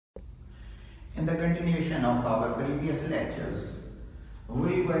In the continuation of our previous lectures,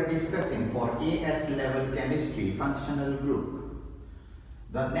 we were discussing for AS level chemistry functional group.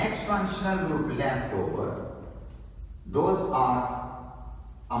 The next functional group left over, those are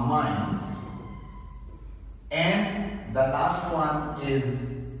amines, and the last one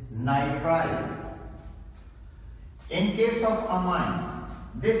is nitrile. In case of amines,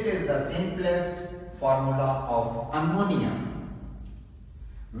 this is the simplest formula of ammonia.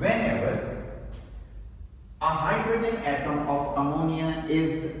 Whenever a hydrogen atom of ammonia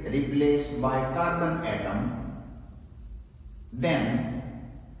is replaced by carbon atom, then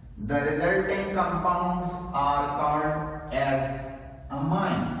the resulting compounds are called as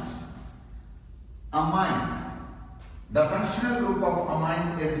amines. Amines. The functional group of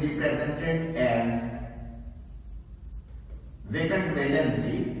amines is represented as vacant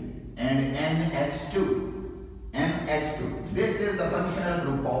valency and NH2. NH2. This is the functional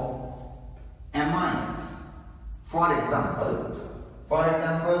group of amines. For example,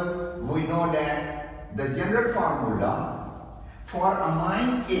 we know that the general formula for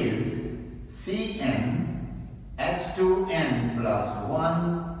amine is CnH2n plus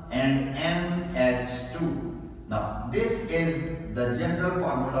 1 and NH2. Now, this is the general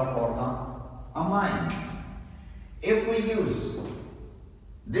formula for the amines. If we use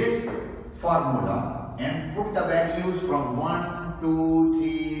this formula and put the values from 1, 2,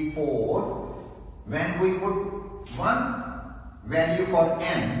 3, 4, when we put one value for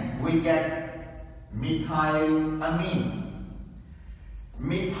N, we get methylamine.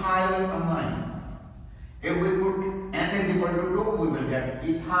 Methylamine. If we put N is equal to 2, we will get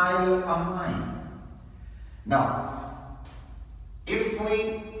ethylamine. Now, if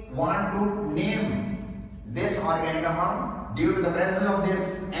we want to name this organic compound, due to the presence of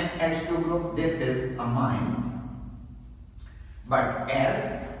this NH2 group, this is amine. But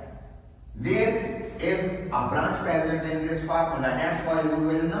as there is a branch present in this formula, that's why we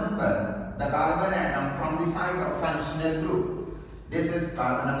will number the carbon atom from the side of functional group. This is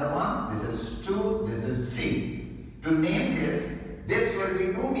carbon number 1, this is 2, this is 3. To name this, this will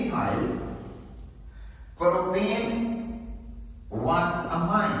be 2-methyl propane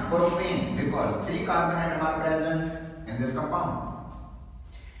 1-amine. Propane, because 3 carbon atoms are present in this compound.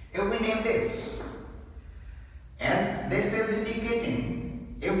 If we name this, as this is indicating,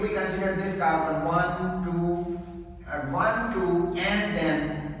 if we consider this carbon 1, 2, and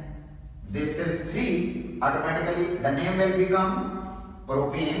then this is 3, automatically the name will become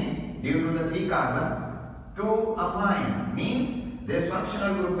propane due to the 3 carbon. 2-amine means this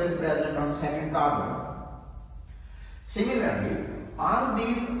functional group is present on second carbon. Similarly, all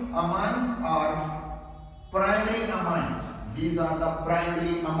these amines are primary amines. These are the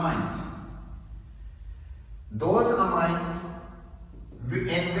primary amines. Those amines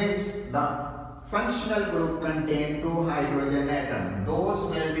in which the functional group contain 2 hydrogen atoms, those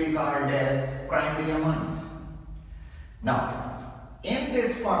will be called as primary amines. Now, in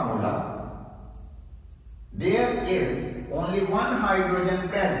this formula, there is only 1 hydrogen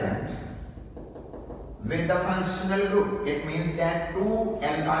present with the functional group. It means that 2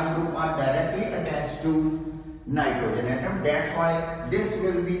 alkyl groups are directly attached to nitrogen atom. That's why this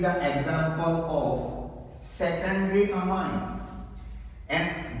will be the example of secondary amine.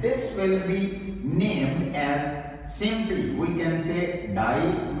 And this will be named as, simply we can say,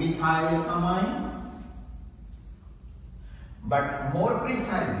 dimethylamine. But more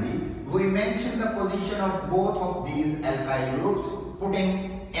precisely, we mention the position of both of these alkyl groups,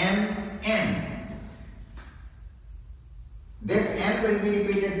 putting N. This N will be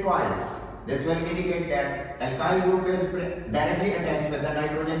repeated twice. This will indicate that alkyl group is directly attached with the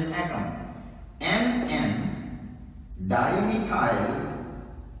nitrogen atom. N, dimethyl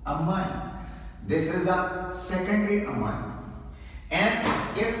amine. This is a secondary amine. And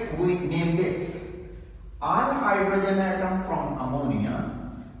if we name this, all hydrogen atom from ammonia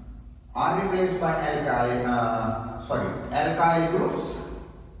are replaced by alkyl groups.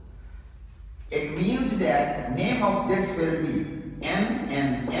 It means that name of this will be N,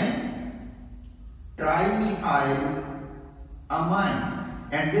 trimethyl amine.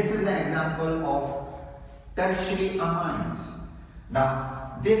 And this is an example of tertiary amines.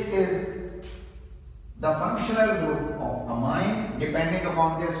 Now, this is the functional group of amine. Depending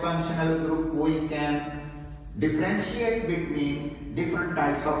upon this functional group, we can differentiate between different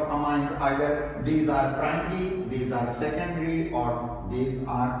types of amines. Either these are primary, these are secondary, or these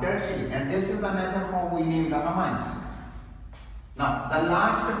are tertiary. And this is the method how we name the amines. Now, the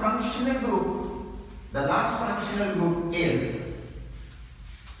last functional group is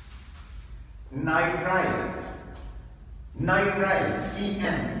nitrile. Nitrile,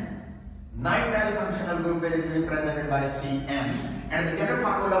 Cn. Nitrile functional group is represented by Cn, and the general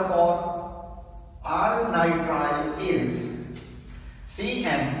formula for all nitrile is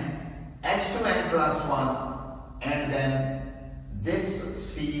Cn H2n plus 1 and then this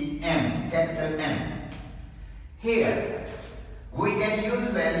Cn, capital N. Here we can use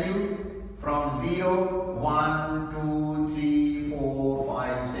value from 0, 1, 2, 3, 4,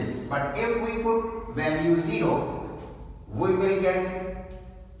 5, 6. But if we put value 0, we will get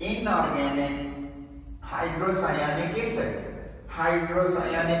inorganic hydrocyanic acid,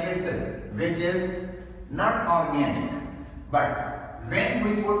 which is not organic. But when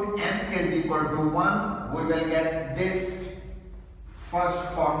we put N is equal to 1, we will get this first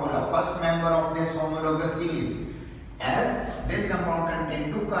formula, first member of this homologous series. As this compound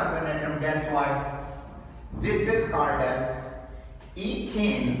contains 2 carbon atoms, that's why this is called as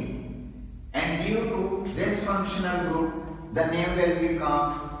ethane, and due to this functional group, the name will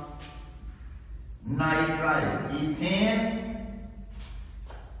become nitrile. Ethane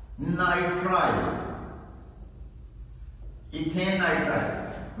nitrile. Ethane nitrile.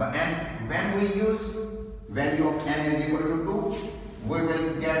 And when we use value of N is equal to 2, we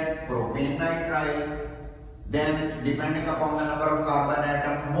will get propane nitrile. Then, depending upon the number of carbon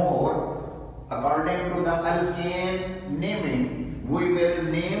atom more, according to the alkane naming, we will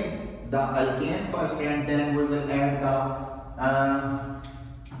name the alkane first and then we will add the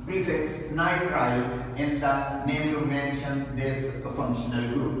prefix nitrile in the name to mention this functional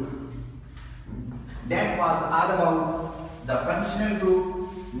group. That was all about the functional group,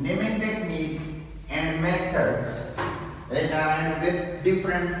 naming technique and methods, and with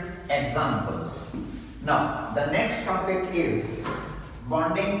different examples. Now, the next topic is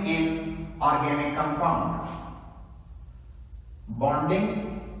bonding in organic compound.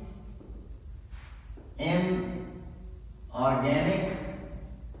 Bonding in organic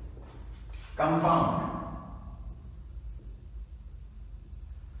compound.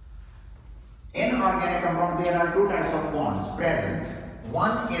 In organic compound, there are 2 types of bonds present.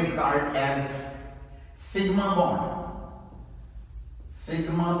 One is called as sigma bond.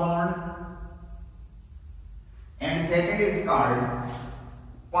 Sigma bond. And second is called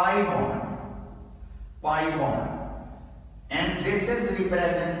pi bond. Pi bond. And this is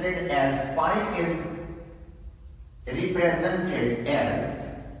represented as, pi is represented as,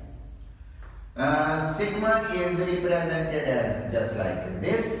 sigma is represented as just like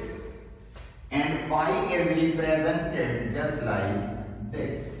this, and pi is represented just like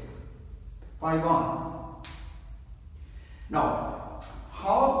this. Pi bond. Now,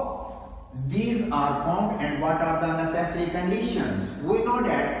 how these are formed and what are the necessary conditions? We know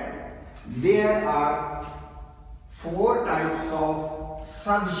that there are 4 types of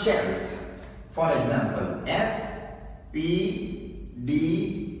subshells. For example, S, P,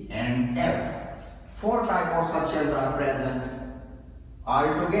 D and F. 4 types of subshells are present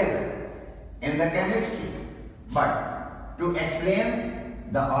altogether in the chemistry. But to explain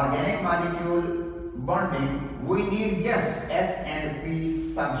the organic molecule bonding, we need just S and P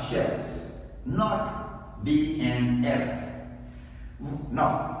subshells, not D and F.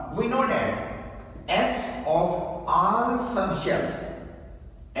 Now, we know that S of all subshells,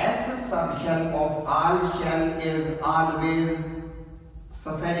 S subshell of all shell is always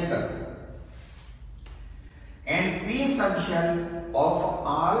spherical, and P subshell of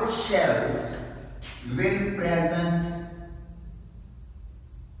all shells will present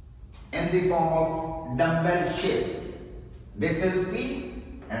in the form of dumbbell shape. This is P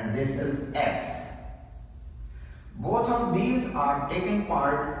and this is S. Both of these are taking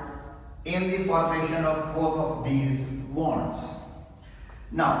part in the formation of both of these bonds.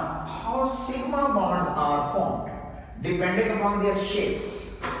 Now, how sigma bonds are formed? Depending upon their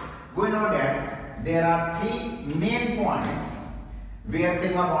shapes, we know that there are 3 main points where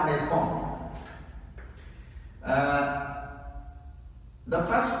sigma bond is formed. The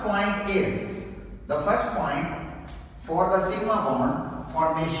first point for the sigma bond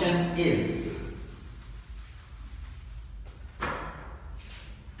formation is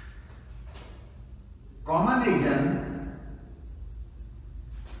common region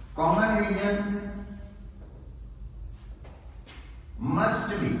must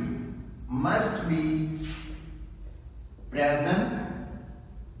be present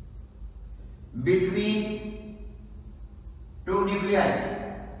between 2 nuclei.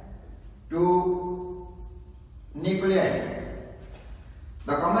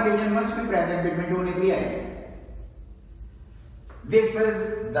 The common region must be present between 2 nuclei. This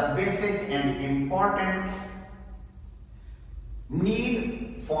is the basic and important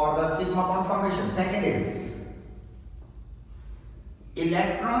need for the sigma bond formation. Second is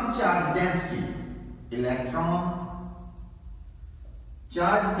electron charge density, electron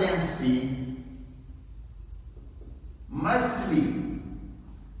charge density must be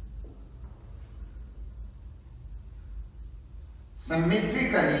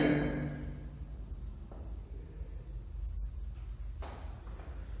symmetrically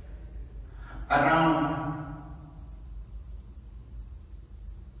around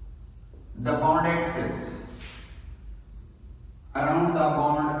the bond axis, around the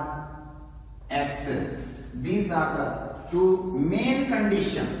bond axis. These are the two main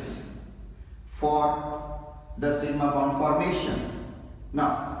conditions for the sigma bond formation.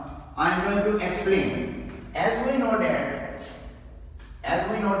 Now, I am going to explain. As we know that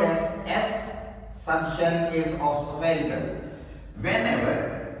S subshell is of spherical.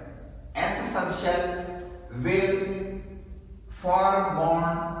 Whenever S subshell will form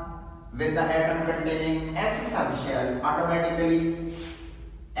bond with the atom containing S subshell, automatically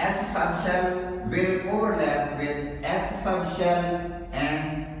S subshell will overlap with S subshell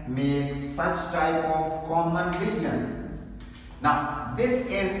and make such type of common region. Now, this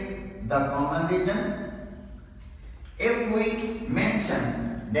is the common region. If we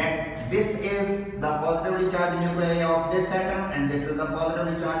mention that this is the positively charged nuclei of this atom and this is the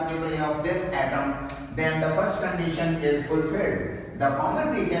positively charged nuclei of this atom, then the first condition is fulfilled. The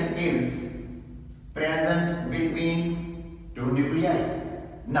common region is present between two nuclei.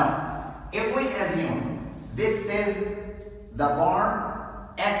 Now, if we assume this is the bond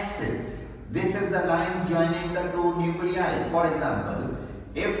axis, this is the line joining the two nuclei. For example,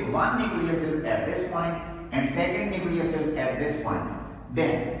 if one nucleus is at this point and second nucleus is at this point,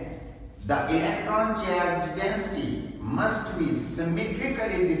 then the electron charge density must be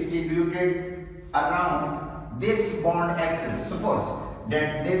symmetrically distributed around this bond axis. Suppose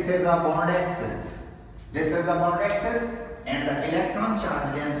that this is a bond axis. This is the bond axis and the electron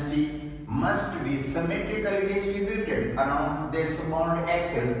charge density must be symmetrically distributed around this bond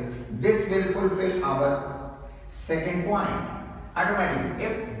axis. This will fulfill our second point. Automatically,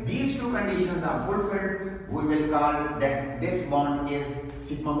 if these two conditions are fulfilled, we will call that this bond is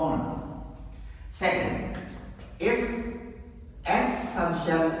sigma bond. Second, if S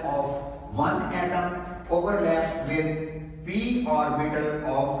subshell of one atom overlaps with p orbital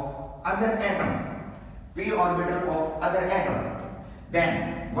of other atom,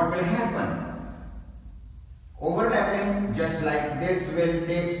 then what will happen? Overlapping just like this will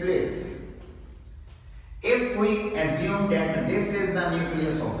take place. If we assume that this is the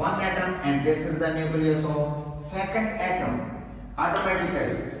nucleus of one atom and this is the nucleus of second atom,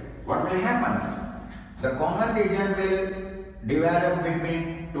 automatically what will happen? The common region will develop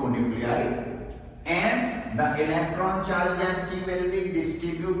between two nuclei and the electron charge density will be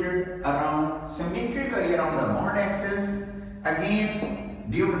distributed symmetrically around the bond axis. Again,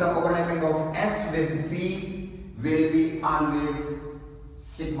 due to the overlapping of S with P will be always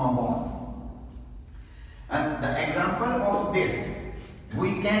sigma bond. And the example of this,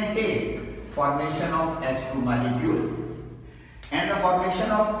 we can take formation of H2 molecule and the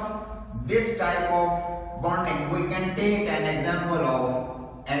formation of this type of bonding. We can take an example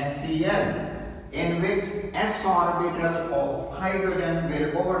of HCl, in which S orbital of hydrogen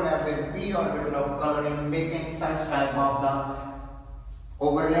will overlap with P orbital of chlorine, making such type of the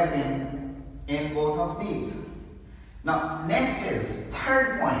overlapping in both of these. Now, next is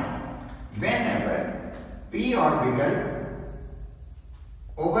third point. Whenever P orbital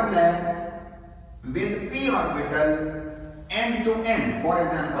overlap with P orbital end to end. For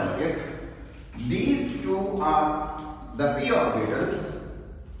example, if these two are the P orbitals,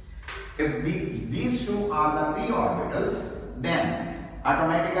 then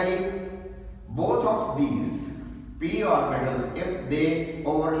automatically both of these P orbitals, if they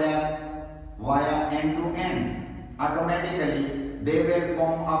overlap via end to end, automatically they will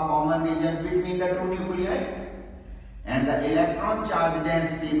form a common region between the two nuclei and the electron charge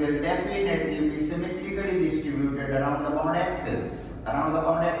density will definitely be symmetrically distributed around the bond axis.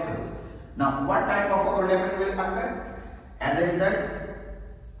 Now, what type of overlapping will occur? As a result,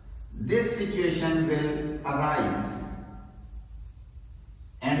 this situation will arise.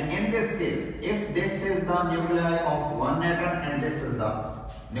 And in this case, if this is the nuclei of one atom and this is the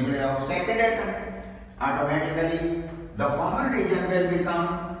nuclei of second atom, automatically the common region will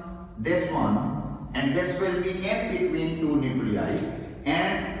become this one and this will be in between two nuclei,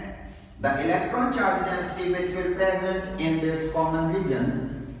 and the electron charge density which will present in this common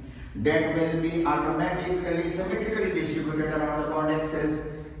region, that will be automatically symmetrically distributed around the bond axis,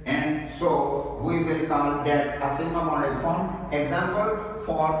 and so we will call that a sigma bond is formed. Example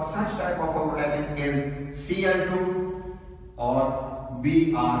for such type of overlapping is Cl2 or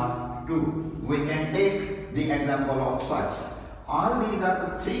Br2. We can take the example of such. All these are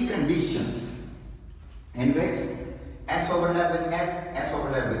the three conditions in which S overlap with S, S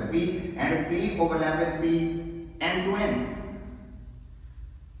overlap with P, and P overlap with P end to end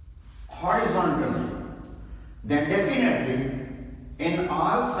horizontally. Then definitely in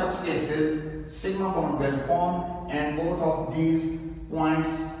all such cases sigma bond will form and both of these points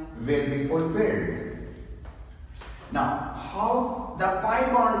will be fulfilled. Now, how the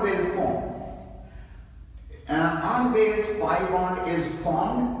pi bond will form? Always pi bond is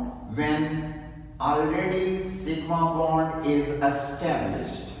formed when already sigma bond is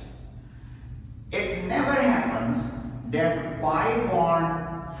established. It never happens that pi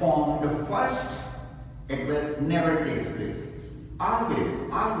bond formed first. It will never take place. Always,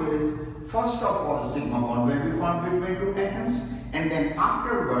 first of all, sigma bond will be formed between two atoms, and then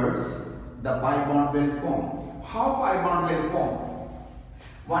afterwards the pi bond will form. How pi bond will form?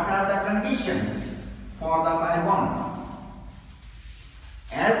 What are the conditions for the pi bond?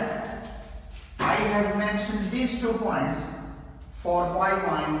 As I have mentioned these 2 points for pi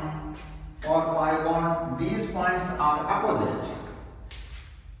bond, these points are opposite.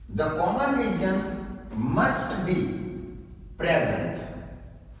 The common region must be present.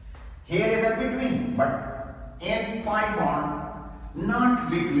 Here is a between, but in pi bond, not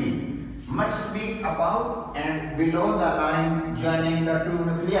between. Must be above and below the line joining the two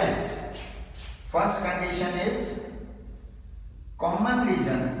nuclei. First condition is common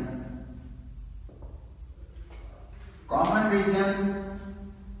region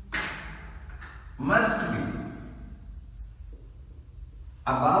must be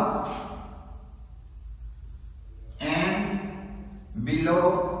above and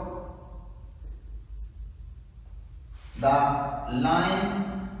below the line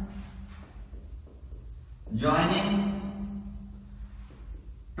joining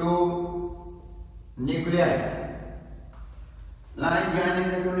two nuclei. Line joining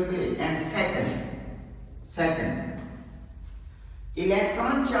the two nuclei. And second,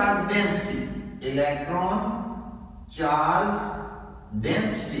 electron charge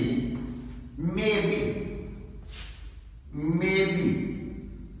density may be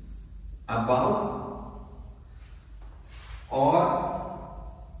above or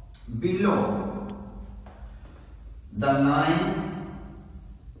below the line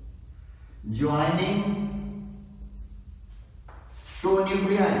joining two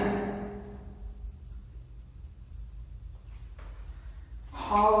nuclei.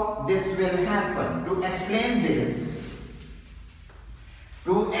 How this will happen? To explain this,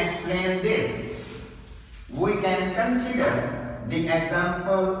 we can consider the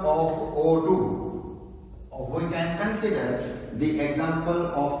example of O2. We can consider the example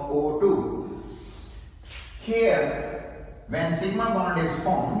of O2. Here, when sigma bond is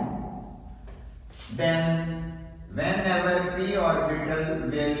formed, then whenever p orbital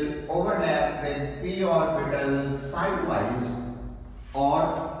will overlap with p orbital sidewise or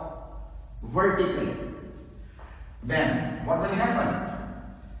vertically, then what will happen?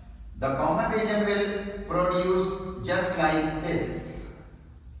 The common region will produce just like this.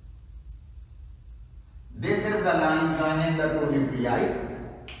 This is the line joining the two nuclei,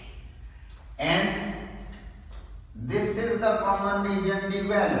 and this is the common region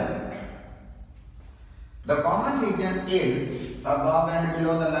developed. The common region is above and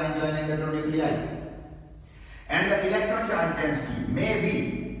below the line joining the two nuclei, and the electron charge density may be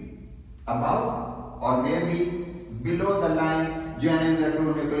above or may be below the line joining the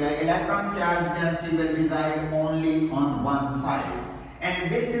two nuclei. Electron charge density will reside only on one side,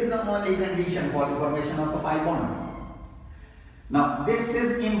 and this is the only condition for the formation of a pi bond. Now, this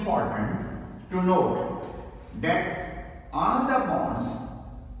is important to note that all the bonds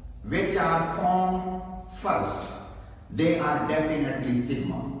which are formed first, they are definitely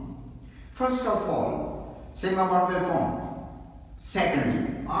sigma. First of all, sigma bond will form.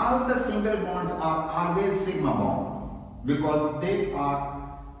 Secondly, all the single bonds are always sigma bond because they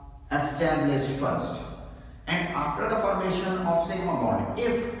are established first. And after the formation of sigma bond,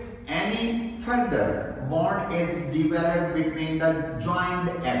 if any further bond is developed between the joined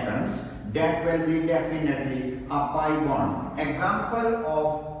atoms, that will be definitely a pi bond. Example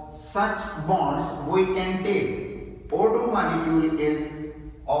of such bonds we can take. O2 molecule is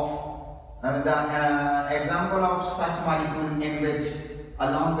of the example of such molecule in which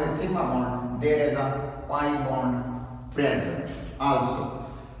along with sigma bond there is a pi bond present also.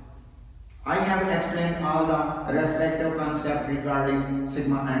 I have explained all the respective concepts regarding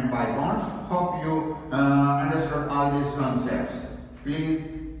sigma and pi bonds. Hope you understood all these concepts. Please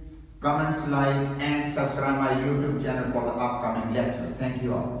comments, like and subscribe my YouTube channel for the upcoming lectures. Thank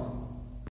you all.